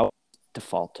 but I always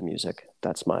default to music.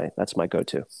 That's my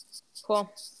go-to.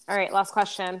 Cool. All right, last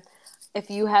question. If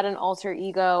you had an alter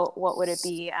ego, what would it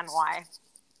be and why?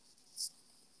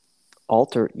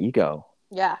 Alter ego.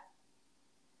 Yeah.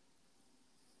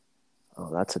 Oh,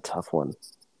 that's a tough one.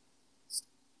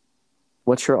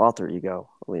 What's your alter ego,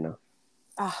 Alina?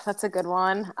 Oh, that's a good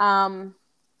one.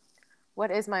 What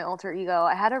is my alter ego?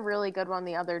 I had a really good one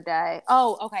the other day.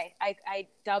 Oh, okay. I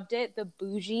dubbed it the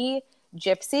bougie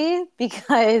gypsy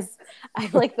because I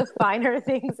like the finer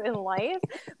things in life,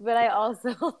 but I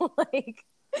also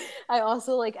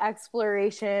like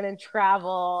exploration and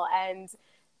travel, and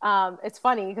it's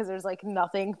funny because there's like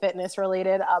nothing fitness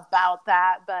related about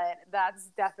that, but that's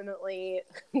definitely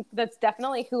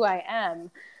who I am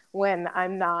when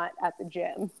I'm not at the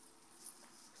gym.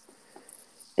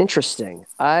 Interesting.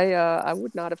 I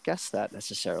would not have guessed that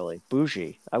necessarily.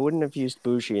 Bougie. I wouldn't have used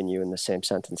bougie and you in the same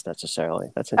sentence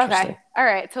necessarily. That's Okay. interesting. All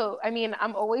right. So, I mean,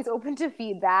 I'm always open to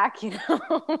feedback,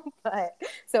 but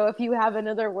so if you have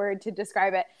another word to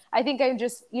describe it, I think I'm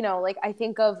just, like I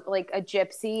think of like a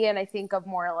gypsy and I think of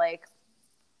more like,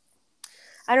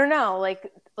 I don't know,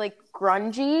 like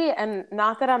grungy, and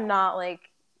not that I'm not like,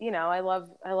 I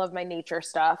love my nature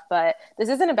stuff, but this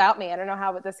isn't about me. I don't know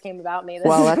how this came about me. This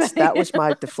Well, is that was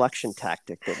my deflection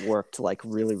tactic that worked like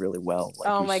really, really well. Like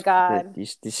Oh my God. you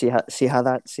see how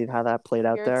that played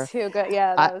out You're there. too good.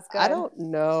 Yeah, I that was I good. don't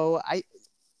know.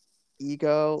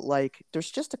 Ego, like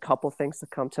there's just a couple things that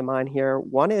come to mind here.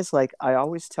 One is like I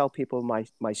always tell people my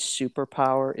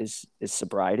superpower is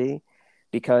sobriety,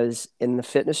 because in the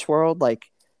fitness world, like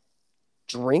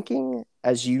drinking,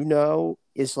 as you know,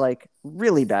 is like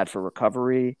really bad for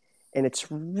recovery. And it's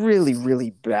really, really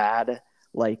bad,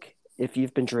 like if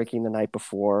you've been drinking the night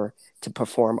before, to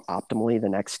perform optimally the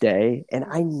next day. And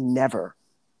I never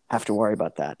have to worry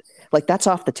about that. Like that's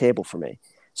off the table for me.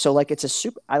 So like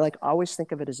I like always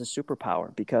think of it as a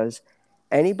superpower, because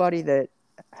anybody that,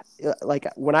 like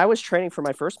when I was training for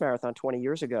my first marathon 20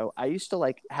 years ago, I used to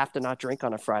like have to not drink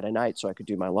on a Friday night so I could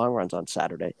do my long runs on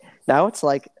Saturday. Now it's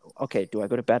like, okay, do I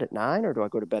go to bed at 9 or do I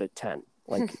go to bed at 10?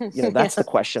 Like, that's Yeah. the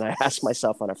question I ask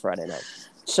myself on a Friday night.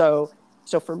 So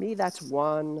for me, that's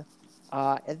one.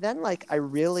 And then like I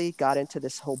really got into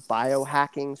this whole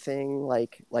biohacking thing.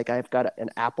 Like I've got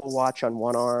an Apple Watch on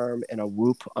one arm and a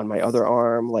Whoop on my other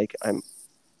arm.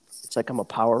 It's like I'm a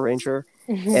Power Ranger.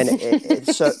 And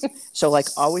so like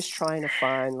always trying to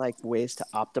find like ways to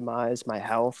optimize my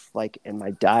health, like in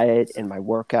my diet and my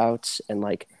workouts, and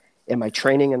like am I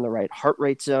training in the right heart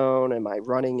rate zone? Am I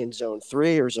running in zone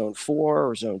 3 or zone 4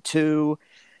 or zone 2?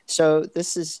 So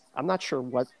I'm not sure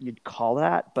what you'd call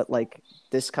that, but like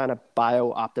this kind of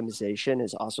bio optimization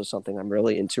is also something I'm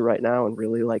really into right now and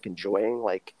really like enjoying,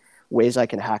 like ways I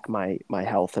can hack my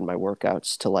health and my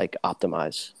workouts to like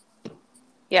optimize.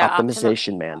 Yeah,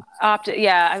 Optimization, man.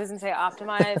 yeah, I was gonna say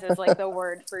optimize is like the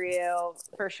word for you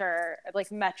for sure. Like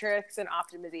metrics and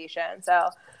optimization. So,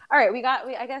 all right,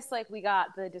 I guess like we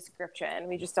got the description.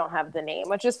 We just don't have the name,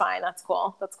 which is fine. That's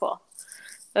cool. That's cool.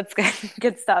 That's good.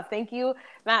 Good stuff. Thank you,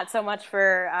 Matt, so much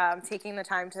for taking the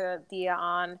time to be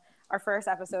on our first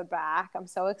episode back. I'm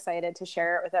so excited to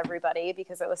share it with everybody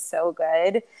because it was so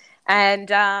good. And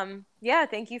yeah,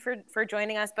 thank you for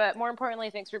joining us. But more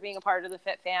importantly, thanks for being a part of the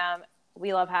Fit Fam.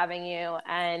 We love having you.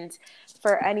 And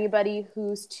for anybody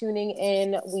who's tuning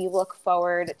in, we look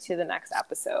forward to the next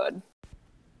episode.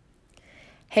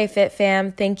 Hey Fit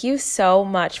Fam, thank you so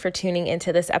much for tuning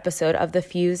into this episode of the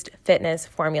Fused Fitness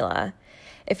Formula.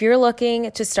 If you're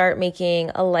looking to start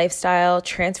making a lifestyle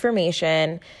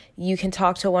transformation, you can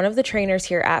talk to one of the trainers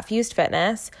here at Fused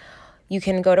Fitness. you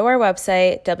can go to our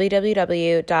website,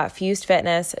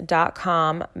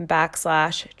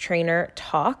 www.fusedfitness.com/trainer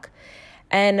talk.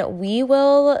 And we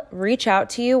will reach out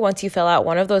to you once you fill out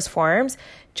one of those forms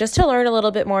just to learn a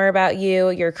little bit more about you,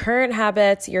 your current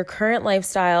habits, your current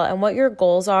lifestyle, and what your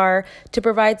goals are to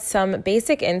provide some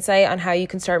basic insight on how you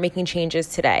can start making changes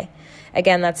today.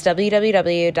 Again, that's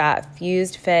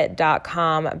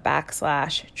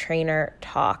www.fusedfit.com/trainer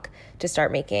talk to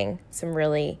start making some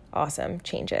really awesome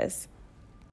changes.